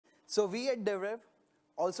So we at DevRev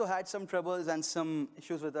also had some troubles and some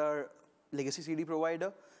issues with our legacy CD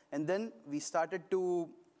provider. And then we started to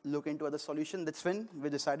look into other solutions. That's when we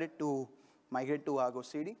decided to migrate to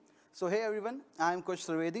ArgoCD. So hey everyone, I'm Kush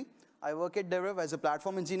Trivedi. I work at DevRev as a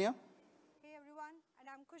platform engineer. Hey everyone, and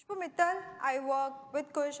I'm Khushboo Mittal. I work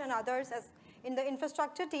with Kush and others in the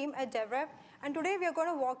infrastructure team at DevRev. And today we are going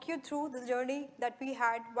to walk you through the journey that we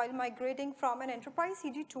had while migrating from an enterprise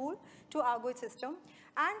CD tool to Argo Ecosystem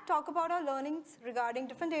and talk about our learnings regarding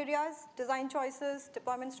different areas, design choices,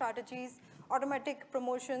 deployment strategies, automatic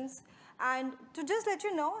promotions. And to just let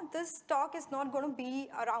you know, this talk is not going to be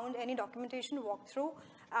around any documentation walkthrough.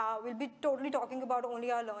 We'll be totally talking about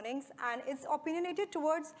only our learnings, and it's opinionated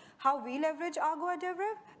towards how we leverage Argo at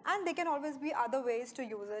DevRev, and there can always be other ways to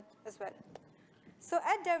use it as well. So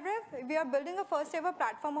at DevRev, we are building a first ever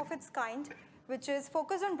platform of its kind, which is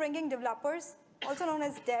focused on bringing developers, also known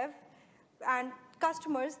as Dev, and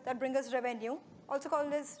customers that bring us revenue, also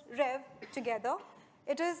called as Rev, together.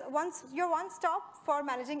 It is your one-stop for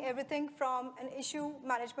managing everything from an issue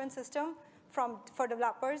management system for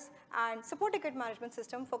developers and support ticket management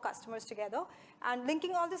system for customers together, and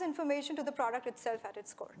linking all this information to the product itself at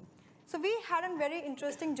its core. So we had a very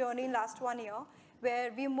interesting journey last 1 year,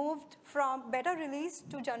 where we moved from beta release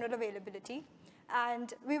to general availability,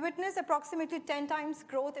 and we witnessed approximately 10 times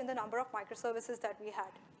growth in the number of microservices that we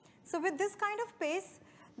had. So with this kind of pace,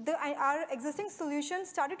 our existing solutions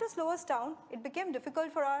started to slow us down. It became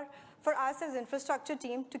difficult for us as infrastructure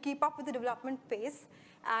team to keep up with the development pace,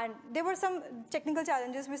 and there were some technical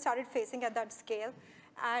challenges we started facing at that scale.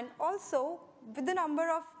 And also, with the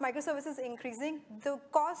number of microservices increasing, the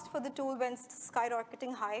cost for the tool went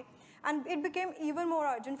skyrocketing high, and it became even more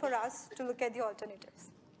urgent for us to look at the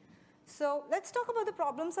alternatives. So let's talk about the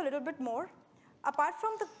problems a little bit more. Apart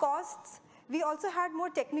from the costs, we also had more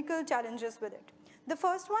technical challenges with it. The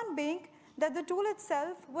first one being that the tool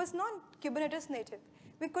itself was not Kubernetes native.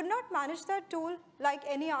 We could not manage that tool like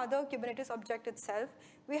any other Kubernetes object itself.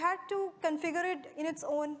 We had to configure it in its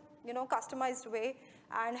own customized way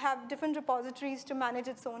and have different repositories to manage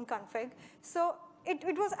its own config. So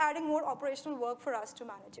it was adding more operational work for us to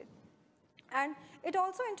manage it. And it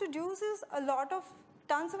also introduces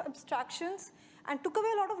tons of abstractions and took away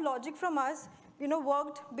a lot of logic from us,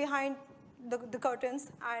 worked behind the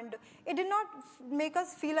curtains, and it did not make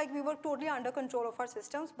us feel like we were totally under control of our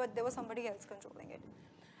systems, but there was somebody else controlling it.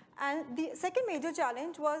 And the second major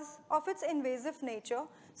challenge was of its invasive nature.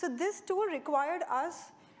 So this tool required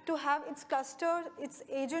us to have its cluster, its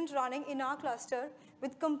agent running in our cluster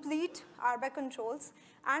with complete RBAC controls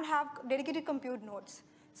and have dedicated compute nodes.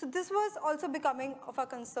 So this was also becoming of a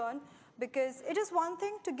concern, because it is one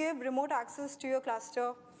thing to give remote access to your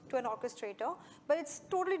cluster to an orchestrator, but it's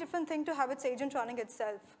a totally different thing to have its agent running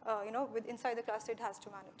itself, inside the cluster it has to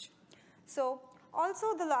manage. So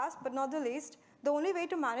also the last but not the least, the only way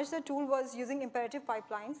to manage the tool was using imperative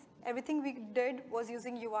pipelines. Everything we did was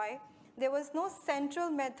using UI. There was no central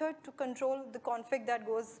method to control the config that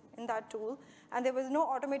goes in that tool, and there was no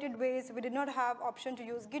automated ways. We did not have option to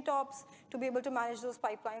use GitOps to be able to manage those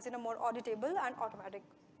pipelines in a more auditable and automatic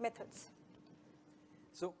methods.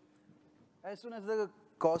 So as soon as the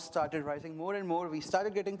cost started rising more and more, we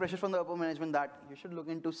started getting pressure from the upper management that you should look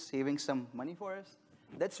into saving some money for us.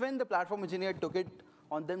 That's when the platform engineer took it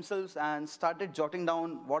on themselves and started jotting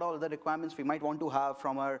down what all the requirements we might want to have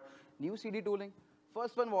from our new CD tooling.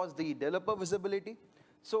 First one was the developer visibility.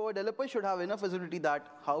 So a developer should have enough visibility that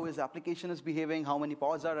how his application is behaving, how many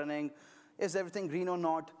pods are running, is everything green or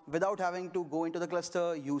not, without having to go into the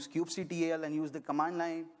cluster, use kubectl and use the command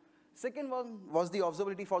line. Second one was the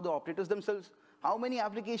observability for the operators themselves. How many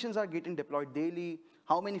applications are getting deployed daily,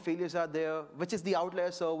 how many failures are there, which is the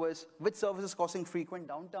outlier service, which service is causing frequent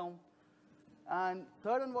downtime. And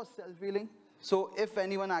third one was self-healing. So if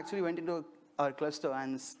anyone actually went into our cluster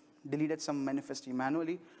and deleted some manifest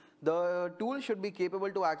manually, the tool should be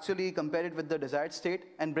capable to actually compare it with the desired state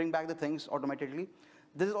and bring back the things automatically.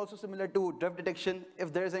 This is also similar to drift detection.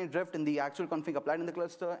 If there is any drift in the actual config applied in the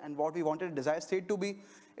cluster and what we wanted the desired state to be,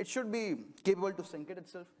 it should be capable to sync it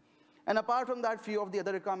itself. And apart from that, few of the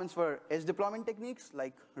other requirements were edge deployment techniques,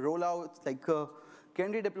 like rollouts, like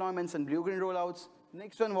canary deployments and blue-green rollouts.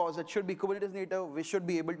 Next one was it should be Kubernetes native. We should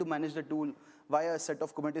be able to manage the tool via a set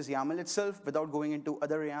of Kubernetes YAML itself without going into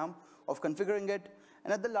other YAM of configuring it.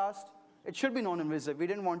 And at the last, it should be non-invasive. We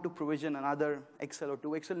didn't want to provision another XL or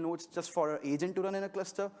 2XL nodes just for an agent to run in a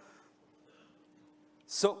cluster.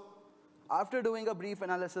 So after doing a brief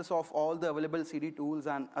analysis of all the available CD tools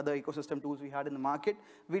and other ecosystem tools we had in the market,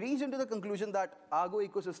 we reached into the conclusion that Argo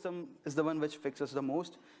Ecosystem is the one which fixes the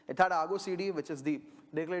most. It had ArgoCD, which is the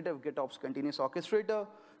declarative GitOps continuous orchestrator,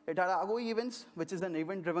 It had Argo events, which is an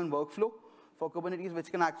event-driven workflow for Kubernetes,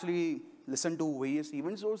 which can actually listen to various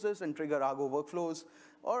event sources and trigger Argo workflows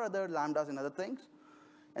or other lambdas and other things.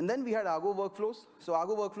 And then we had Argo Workflows. So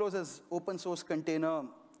Argo Workflows is open source container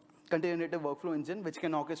native workflow engine, which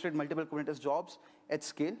can orchestrate multiple Kubernetes jobs at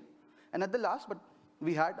scale. And at the last, but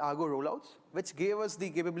we had Argo Rollouts, which gave us the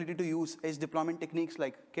capability to use edge deployment techniques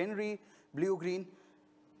like canary, blue-green.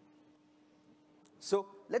 So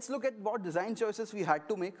let's look at what design choices we had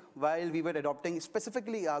to make while we were adopting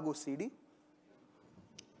specifically ArgoCD.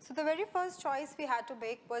 So the very first choice we had to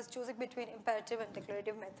make was choosing between imperative and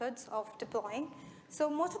declarative methods of deploying. So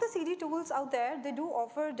most of the CD tools out there, they do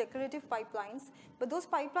offer declarative pipelines, but those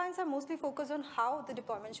pipelines are mostly focused on how the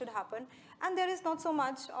deployment should happen, and there is not so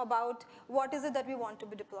much about what is it that we want to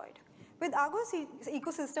be deployed. With Argo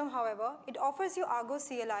Ecosystem, however, it offers you Argo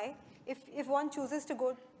CLI if one chooses to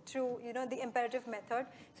go through the imperative method.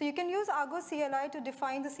 So you can use Argo CLI to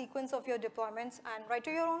define the sequence of your deployments and write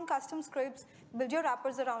your own custom scripts, build your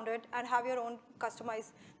wrappers around it, and have your own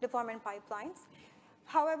customized deployment pipelines.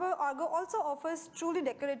 However, Argo also offers truly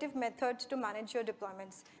declarative methods to manage your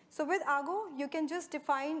deployments. So with Argo, you can just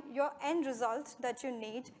define your end result that you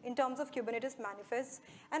need in terms of Kubernetes manifests,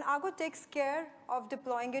 and Argo takes care of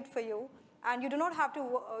deploying it for you. And you do not have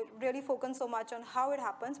to really focus so much on how it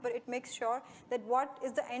happens, but it makes sure that what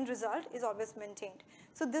is the end result is always maintained.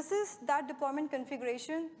 So this is that deployment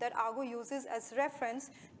configuration that Argo uses as reference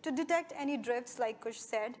to detect any drifts, like Kush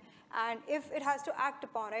said, and if it has to act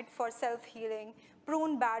upon it for self-healing,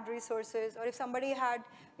 prune bad resources, or if somebody had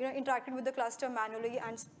interacted with the cluster manually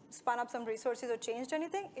and spun up some resources or changed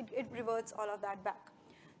anything, it reverts all of that back.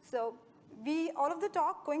 So all of the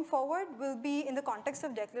talk going forward will be in the context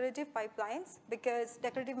of declarative pipelines, because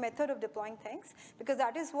declarative method of deploying things, because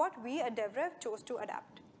that is what we at DevRev chose to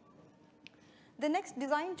adapt. The next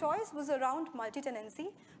design choice was around multi-tenancy.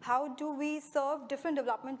 How do we serve different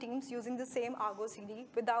development teams using the same Argo CD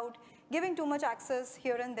without giving too much access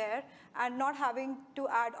here and there and not having to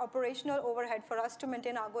add operational overhead for us to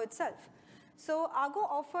maintain Argo itself? So Argo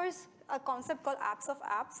offers a concept called apps of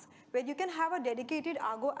apps, where you can have a dedicated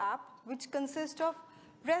Argo app which consists of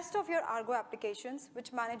rest of your Argo applications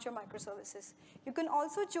which manage your microservices. You can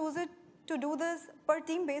also choose it to do this per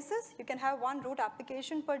team basis. You can have one root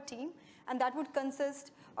application per team, and that would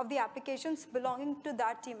consist of the applications belonging to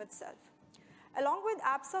that team itself. Along with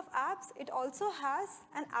apps of apps, it also has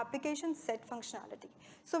an application set functionality.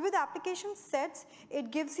 So with application sets,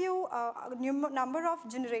 it gives you a number of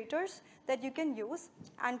generators that you can use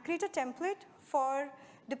and create a template for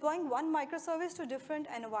deploying one microservice to different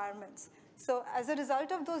environments. So as a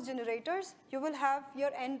result of those generators, you will have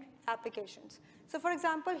your end applications. So for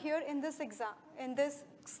example, here in this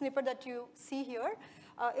snippet that you see here,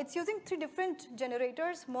 it's using 3 different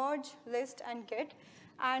generators: merge, list, and git.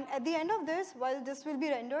 And at the end of this, while this will be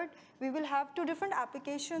rendered, we will have 2 different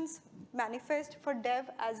applications manifest for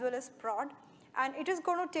dev as well as prod. And it is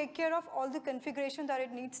going to take care of all the configuration that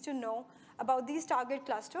it needs to know about these target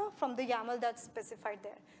cluster from the YAML that's specified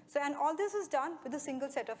there. So, and all this is done with a single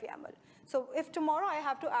set of YAML. So if tomorrow I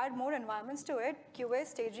have to add more environments to it, QA,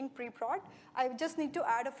 staging, pre-prod, I just need to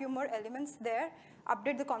add a few more elements there,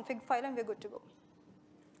 update the config file, and we're good to go.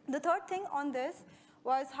 The third thing on this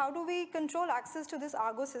was, how do we control access to this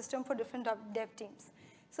Argo system for different dev teams?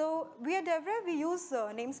 So we at DevRev, we use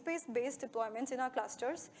namespace-based deployments in our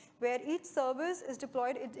clusters, where each service is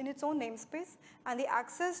deployed in its own namespace, and the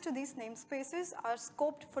access to these namespaces are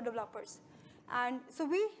scoped for developers. And so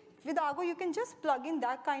with Argo, you can just plug in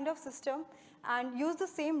that kind of system and use the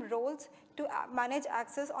same roles to manage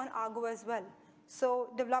access on Argo as well.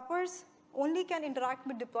 So developers only can interact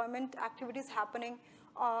with deployment activities happening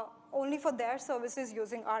only for their services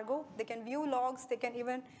using Argo. They can view logs, they can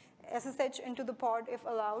even SSH into the pod if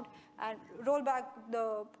allowed, and roll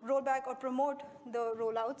back or promote the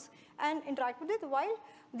rollouts and interact with it, while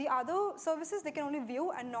the other services, they can only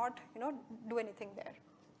view and not do anything there.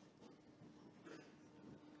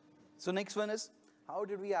 So next one is, how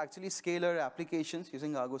did we actually scale our applications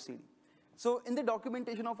using ArgoCD? So in the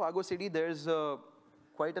documentation of ArgoCD, there's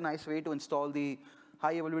quite a nice way to install the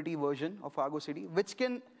high availability version of ArgoCD, which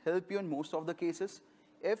can help you in most of the cases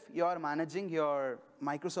if you are managing your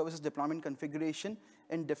microservices deployment configuration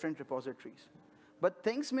in different repositories. But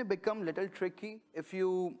things may become a little tricky if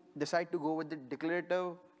you decide to go with the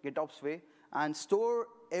declarative GitOps way and store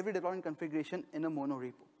every deployment configuration in a mono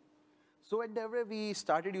repo. So at DevRev, we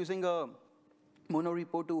started using a mono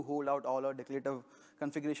repo to hold out all our declarative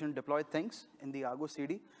configuration deploy things in the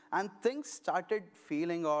ArgoCD. And things started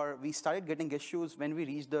failing, or we started getting issues when we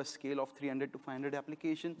reached the scale of 300 to 500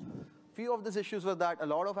 applications. Few of these issues were that a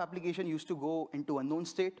lot of application used to go into unknown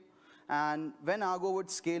state. And when Argo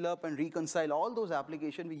would scale up and reconcile all those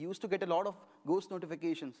applications, we used to get a lot of ghost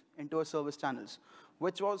notifications into our service channels,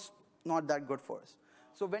 which was not that good for us.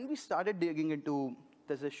 So when we started digging into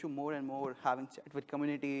this issue more and more, having chat with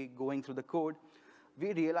community, going through the code,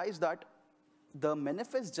 we realized that the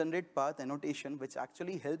manifest generate path annotation, which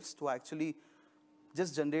actually helps to actually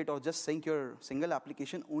just generate or just sync your single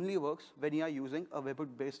application, only works when you are using a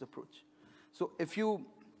webhook-based approach. So if you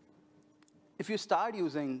start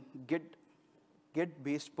using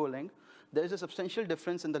Git-based pulling, there is a substantial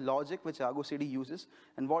difference in the logic which ArgoCD uses.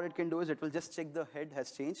 And what it can do is it will just check the head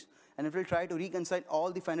has changed, and it will try to reconcile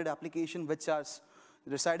all the 500 applications which are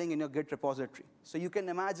residing in your Git repository. So you can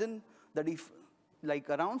imagine that if like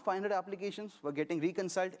around 500 applications were getting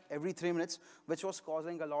reconciled every 3 minutes, which was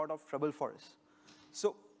causing a lot of trouble for us.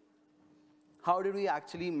 So how did we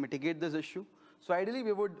actually mitigate this issue? So ideally,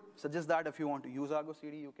 we would suggest that if you want to use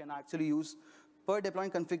ArgoCD, you can actually use per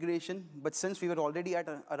deployment configuration. But since we were already at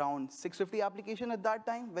around 650 applications at that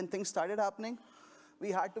time, when things started happening,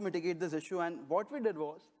 we had to mitigate this issue. And what we did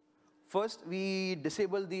was, first, we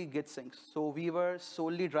disabled the Git syncs. So we were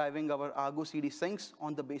solely driving our ArgoCD syncs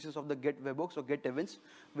on the basis of the Git webhooks or Git events,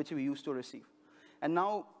 which we used to receive. And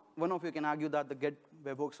now, one of you can argue that the Git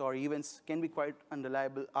webhooks or events can be quite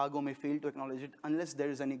unreliable. Argo may fail to acknowledge it unless there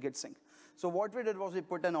is any Git sync. So what we did was we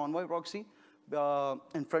put an Envoy proxy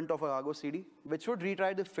in front of our ArgoCD, which would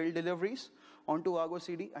retry the failed deliveries onto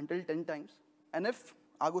ArgoCD until 10 times. And if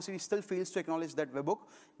ArgoCD still fails to acknowledge that webhook,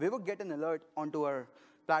 we would get an alert onto our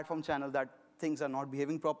platform channel that things are not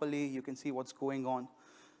behaving properly. You can see what's going on.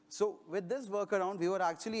 So with this workaround, we were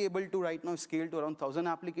actually able to right now scale to around 1,000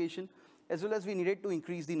 applications, as well as we needed to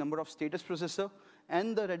increase the number of status processor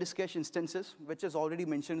and the Redis cache instances, which is already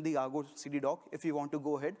mentioned in the ArgoCD doc, if you want to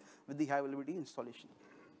go ahead with the high availability installation.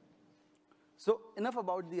 So enough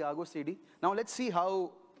about the ArgoCD. Now let's see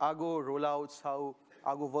how Argo rollouts, how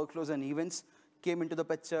Argo workflows and events came into the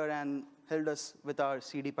picture and helped us with our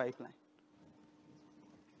CD pipeline.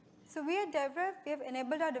 So we at DevRev, we have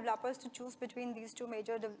enabled our developers to choose between these two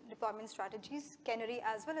major deployment strategies, Canary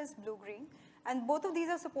as well as Blue-Green. And both of these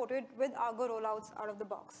are supported with Argo rollouts out of the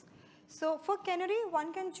box. So for Canary,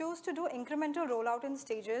 one can choose to do incremental rollout in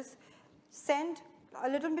stages, send a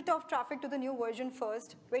little bit of traffic to the new version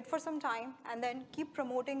first, wait for some time, and then keep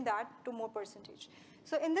promoting that to more percentage.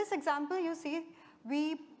 So in this example, you see,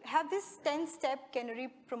 we have this 10-step Canary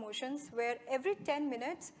promotions where every 10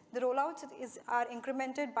 minutes, the rollouts are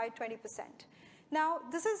incremented by 20%. Now,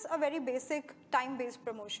 this is a very basic time-based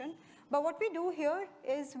promotion, but what we do here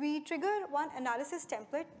is we trigger one analysis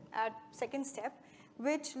template at second step,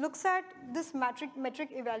 which looks at this metric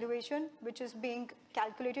evaluation, which is being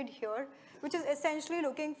calculated here, which is essentially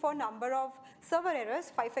looking for number of server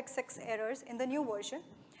errors, 5xx errors in the new version.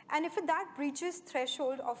 And if that breaches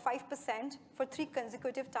threshold of 5% for 3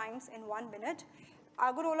 consecutive times in 1 minute,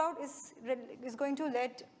 Argo rollout is going to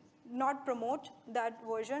not promote that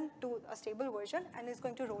version to a stable version and is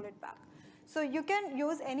going to roll it back. So you can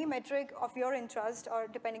use any metric of your interest or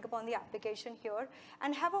depending upon the application here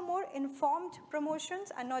and have a more informed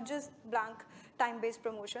promotions and not just blank time-based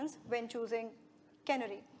promotions when choosing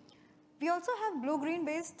Canary. We also have blue-green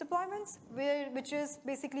based deployments, which is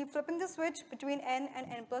basically flipping the switch between N and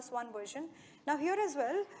N+1 version. Now here as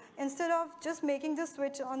well, instead of just making the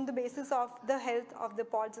switch on the basis of the health of the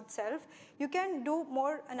pods itself, you can do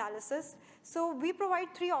more analysis. So we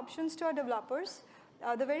provide 3 options to our developers.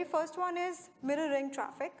 The very first one is mirroring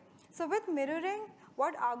traffic. So with mirroring,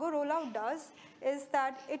 what Argo rollout does is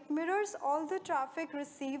that it mirrors all the traffic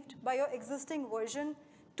received by your existing version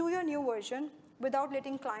to your new version without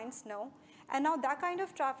letting clients know. And now that kind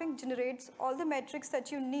of traffic generates all the metrics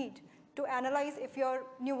that you need to analyze if your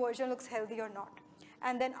new version looks healthy or not.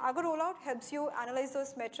 And then Argo rollout helps you analyze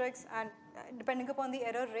those metrics, and depending upon the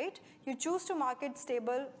error rate, you choose to mark it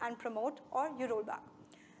stable and promote, or you roll back.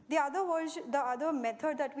 The other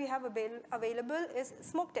method that we have available is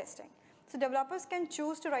smoke testing. So developers can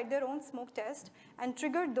choose to write their own smoke test and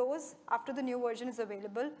trigger those after the new version is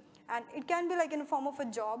available. And it can be like in the form of a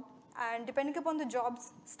job. And depending upon the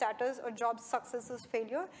job's status or job's success or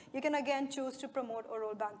failure, you can again choose to promote or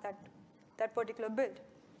roll back that particular build.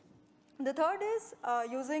 The third is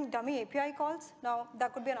using dummy API calls. Now,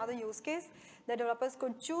 that could be another use case. The developers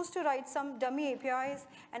could choose to write some dummy APIs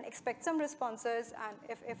and expect some responses. And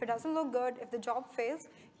if it doesn't look good, if the job fails,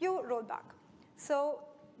 you roll back. So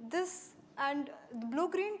this And the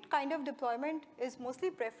blue-green kind of deployment is mostly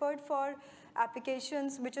preferred for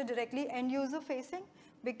applications which are directly end-user facing,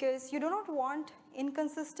 because you do not want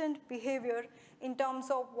inconsistent behavior in terms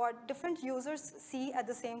of what different users see at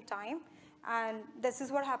the same time. And this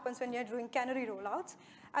is what happens when you're doing canary rollouts.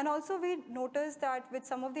 And also we notice that with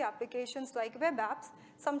some of the applications like web apps,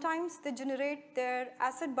 sometimes they generate their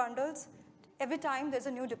asset bundles every time there's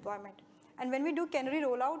a new deployment. And when we do canary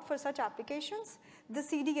rollout for such applications, the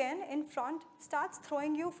CDN in front starts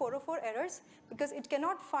throwing you 404 errors because it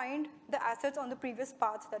cannot find the assets on the previous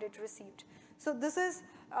path that it received. So this is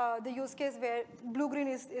the use case where blue-green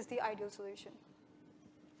is the ideal solution.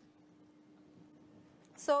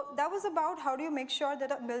 So that was about how do you make sure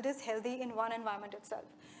that a build is healthy in one environment itself.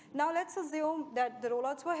 Now let's assume that the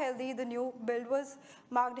rollouts were healthy, the new build was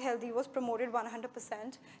marked healthy, was promoted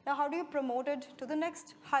 100%. Now how do you promote it to the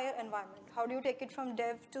next higher environment? How do you take it from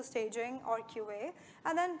dev to staging or QA,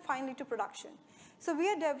 and then finally to production? So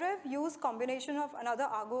we at DevRev use combination of another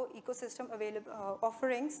Argo ecosystem available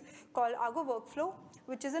offerings called Argo Workflow,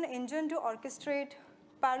 which is an engine to orchestrate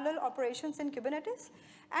parallel operations in Kubernetes,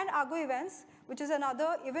 and Argo Events, which is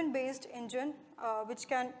another event-based engine which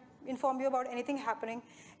can inform you about anything happening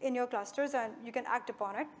in your clusters and you can act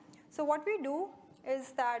upon it. So what we do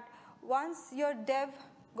is that once your dev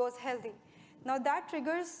goes healthy, now that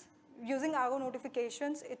triggers, using Argo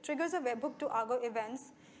notifications, it triggers a webhook to Argo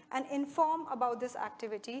Events and inform about this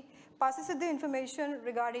activity, passes it the information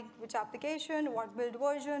regarding which application, what build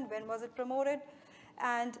version, when was it promoted,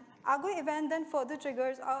 and Argo Event then further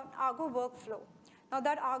triggers an Argo Workflow. Now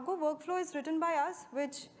that Argo Workflow is written by us,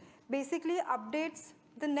 which basically updates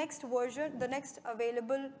the next version, the next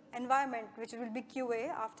available environment, which will be QA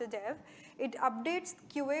after dev. It updates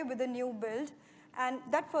QA with a new build, and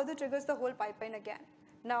that further triggers the whole pipeline again.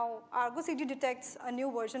 Now, ArgoCD detects a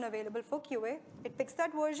new version available for QA. It picks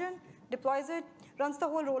that version, deploys it, runs the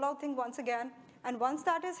whole rollout thing once again, and once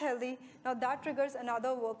that is healthy, now that triggers another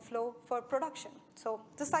workflow for production. So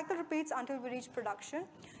the cycle repeats until we reach production.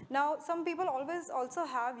 Now, some people always also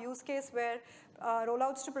have use case where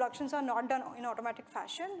rollouts to productions are not done in automatic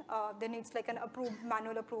fashion. There needs like an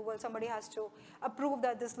manual approval. Somebody has to approve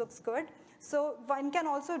that this looks good. So one can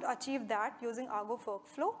also achieve that using Argo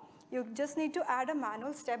Workflow. You just need to add a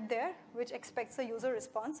manual step there, which expects a user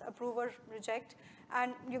response, approve or reject,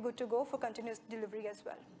 and you're good to go for continuous delivery as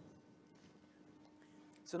well.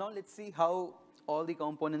 So now let's see how all the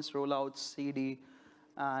components, rollouts, CD,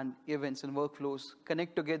 and events and workflows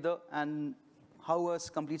connect together and how a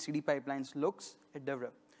complete CD pipelines looks at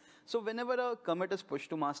DevRev. So whenever a commit is pushed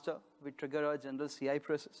to master, we trigger a general CI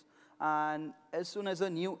process. And as soon as a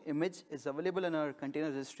new image is available in our container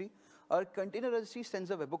registry, our container registry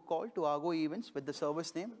sends a webhook call to Argo Events with the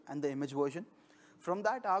service name and the image version. From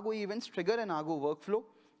that, Argo Events trigger an Argo Workflow,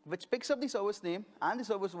 which picks up the service name and the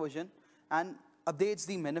service version and updates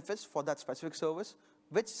the manifest for that specific service,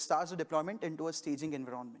 which starts the deployment into a staging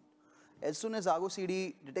environment. As soon as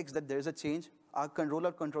ArgoCD detects that there is a change, our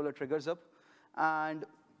controller triggers up, and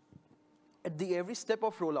at every step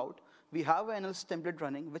of rollout, we have an analysis template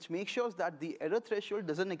running, which makes sure that the error threshold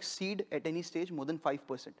doesn't exceed at any stage more than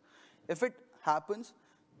 5%. If it happens,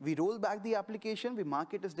 we roll back the application, we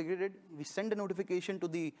mark it as degraded, we send a notification to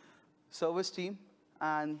the service team,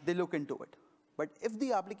 and they look into it. But if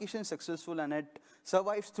the application is successful and it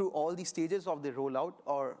survives through all the stages of the rollout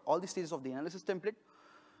or all the stages of the analysis template,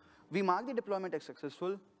 we mark the deployment as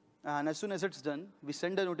successful, and as soon as it's done, we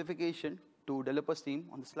send a notification to developers team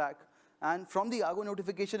on the Slack. And from the Argo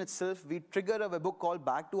notification itself, we trigger a webhook call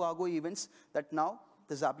back to Argo Events that now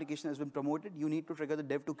this application has been promoted. You need to trigger the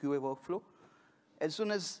dev to QA workflow. As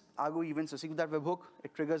soon as Argo Events receive that webhook,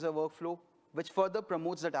 it triggers a workflow, which further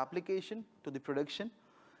promotes that application to the production.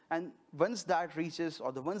 And once that reaches,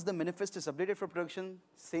 or once the manifest is updated for production,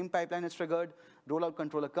 same pipeline is triggered, rollout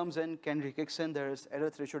controller comes in, canary kicks in, there is error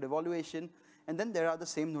threshold evaluation, and then there are the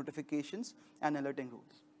same notifications and alerting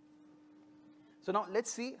rules. So now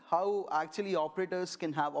let's see how actually operators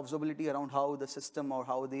can have observability around how the system or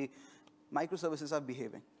how the microservices are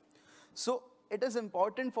behaving. So it is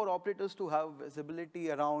important for operators to have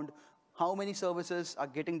visibility around how many services are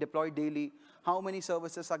getting deployed daily, how many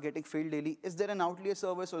services are getting failed daily. Is there an outlier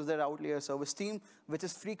service or is there an outlier service team which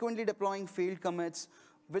is frequently deploying failed commits,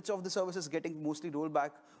 which of the services getting mostly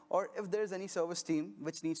rollback, or if there is any service team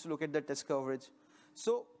which needs to look at the test coverage.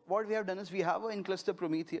 So what we have done is we have an in-cluster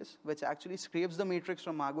Prometheus, which actually scrapes the matrix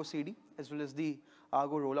from ArgoCD as well as the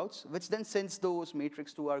Argo rollouts, which then sends those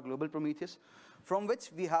matrix to our global Prometheus, from which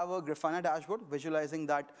we have a Grafana dashboard visualizing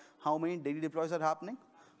that how many daily deploys are happening,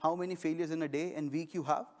 how many failures in a day and week you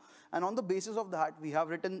have. And on the basis of that, we have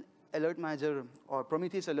written alert manager or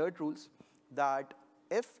Prometheus alert rules, that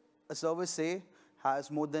if a service, say,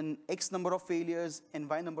 has more than X number of failures in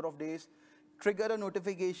Y number of days, trigger a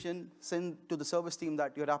notification, send to the service team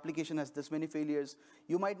that your application has this many failures.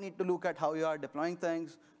 You might need to look at how you are deploying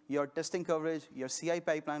things, your testing coverage, your CI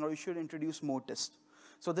pipeline, or you should introduce more tests.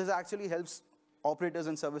 So this actually helps operators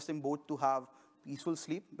and service team both to have peaceful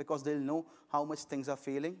sleep because they'll know how much things are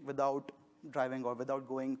failing without driving or without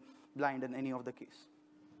going blind in any of the case.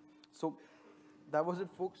 So that was it,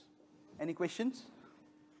 folks. Any questions?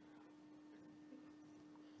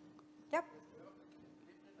 Yep.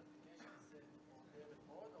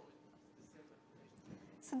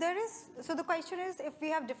 So the question is if we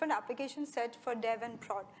have different application set for dev and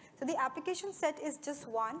prod. So the application set is just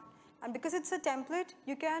one, and because it's a template,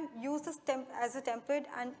 you can use this as a template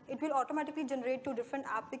and it will automatically generate 2 different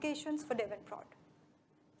applications for dev and prod.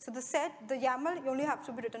 So the YAML, you only have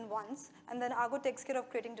to be written once, and then Argo takes care of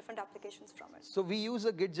creating different applications from it. So we use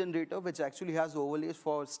a Git generator, which actually has overlays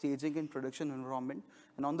for staging in production environment.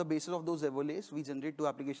 And on the basis of those overlays, we generate 2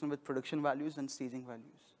 applications with production values and staging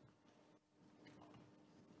values.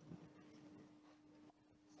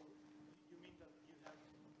 You mean that you have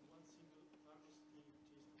one single Argo CD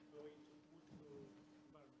which is deployed to multiple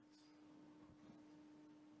environments?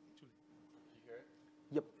 Actually. You hear it?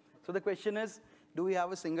 Yep. So the question is, do we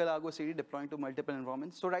have a single Argo CD deploying to multiple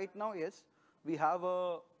environments? So right now, yes, we have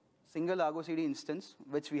a single Argo CD instance,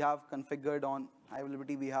 which we have configured on high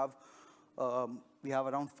availability. We have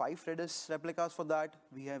around 5 Redis replicas for that.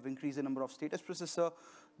 We have increased the number of status processor.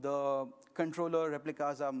 The controller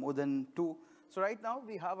replicas are more than 2. So right now,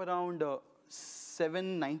 we have around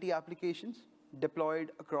 790 applications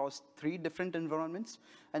deployed across 3 different environments,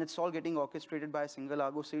 and it's all getting orchestrated by a single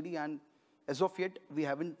Argo CD. And as of yet, we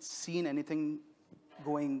haven't seen anything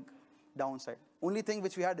going downside. Only thing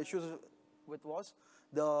which we had issues with was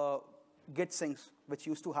the Git syncs, which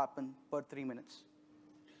used to happen per 3 minutes.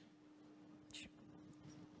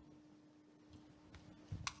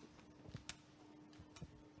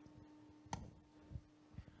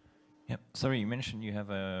 Yep. Sorry, you mentioned you have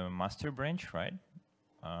a master branch, right?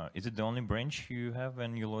 Is it the only branch you have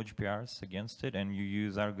and you lodge PRs against it, and you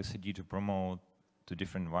use ArgoCD to promote to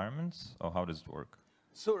different environments, or how does it work?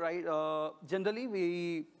 So right, generally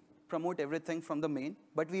we promote everything from the main,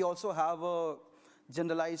 but we also have a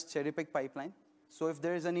generalized cherry pick pipeline. So if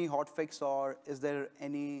there is any hotfix or is there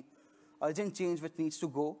any urgent change which needs to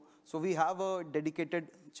go, so we have a dedicated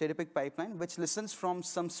cherry pick pipeline which listens from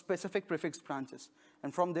some specific prefix branches.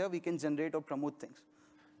 And from there we can generate or promote things.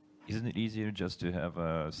 Isn't it easier just to have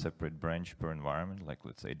a separate branch per environment, like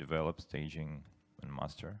let's say develop, staging, and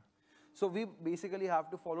master? So we basically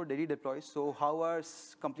have to follow daily deploys. So how our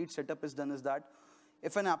complete setup is done is that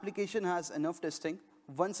if an application has enough testing,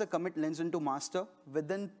 once a commit lands into master,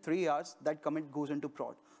 within 3 hours, that commit goes into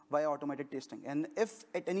prod via automated testing. And if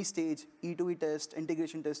at any stage, E2E test,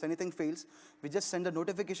 integration test, anything fails, we just send a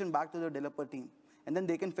notification back to the developer team. And then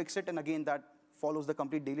they can fix it, and again, that follows the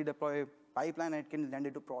complete daily deploy pipeline, and it can land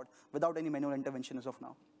into prod without any manual intervention as of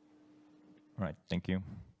now. All right, thank you.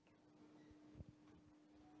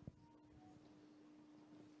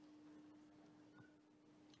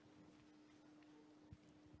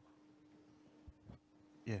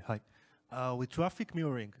 Yeah, hi. With traffic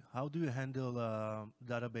mirroring, how do you handle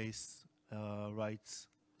database writes,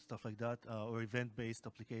 stuff like that, or event-based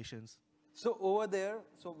applications? So over there,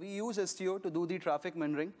 so we use STO to do the traffic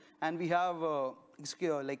mirroring, and we have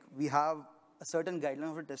we have a certain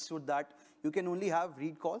guideline of a test suite that you can only have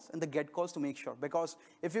read calls and the get calls to make sure. Because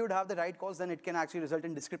if you would have the write calls, then it can actually result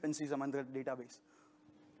in discrepancies among the database.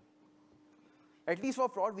 At least for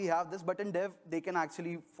prod, we have this, but in dev, they can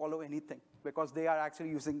actually follow anything because they are actually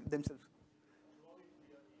using themselves.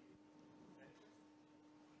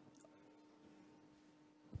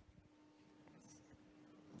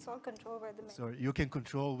 It's all controlled by the menu. So you can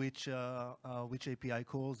control which API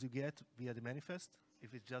calls you get via the manifest?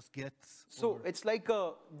 If it just gets? So it's like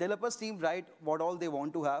a developers team write what all they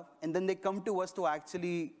want to have, and then they come to us to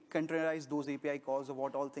actually containerize those API calls of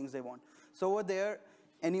what all things they want. So over there,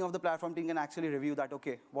 any of the platform team can actually review that,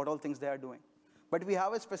 okay, what all things they are doing. But we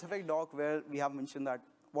have a specific doc where we have mentioned that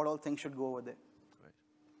what all things should go over there. Right.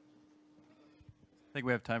 I think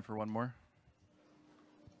we have time for one more.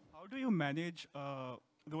 How do you manage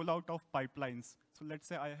rollout of pipelines? So let's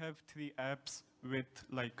say I have 3 apps with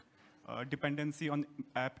like dependency on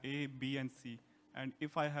app A, B, and C. And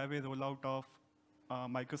if I have a rollout of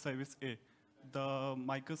microservice A, the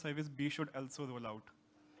microservice B should also roll out.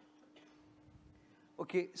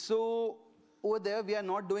 Okay, so over there, we are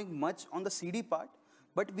not doing much on the CD part,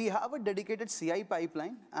 but we have a dedicated CI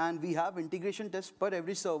pipeline, and we have integration tests per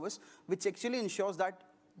every service, which actually ensures that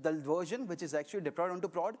the version which is actually deployed onto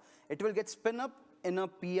prod, it will get spin up in a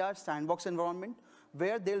PR sandbox environment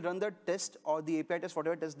where they'll run the test or the API test,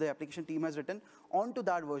 whatever test the application team has written, onto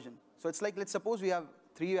that version. So it's like, let's suppose we have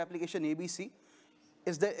 3 application A, B, C.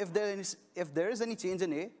 If there is any change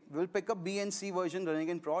in A, we'll pick up B and C version running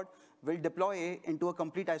in prod, we'll deploy A into a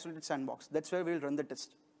complete isolated sandbox. That's where we'll run the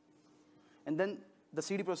test. And then the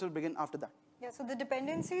CD process will begin after that. Yeah, so the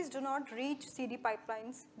dependencies do not reach CD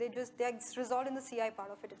pipelines. They are resolved in the CI part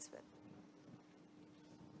of it as well.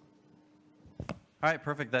 All right,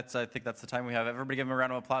 perfect. I think that's the time we have. Everybody give them a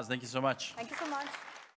round of applause. Thank you so much. Thank you so much.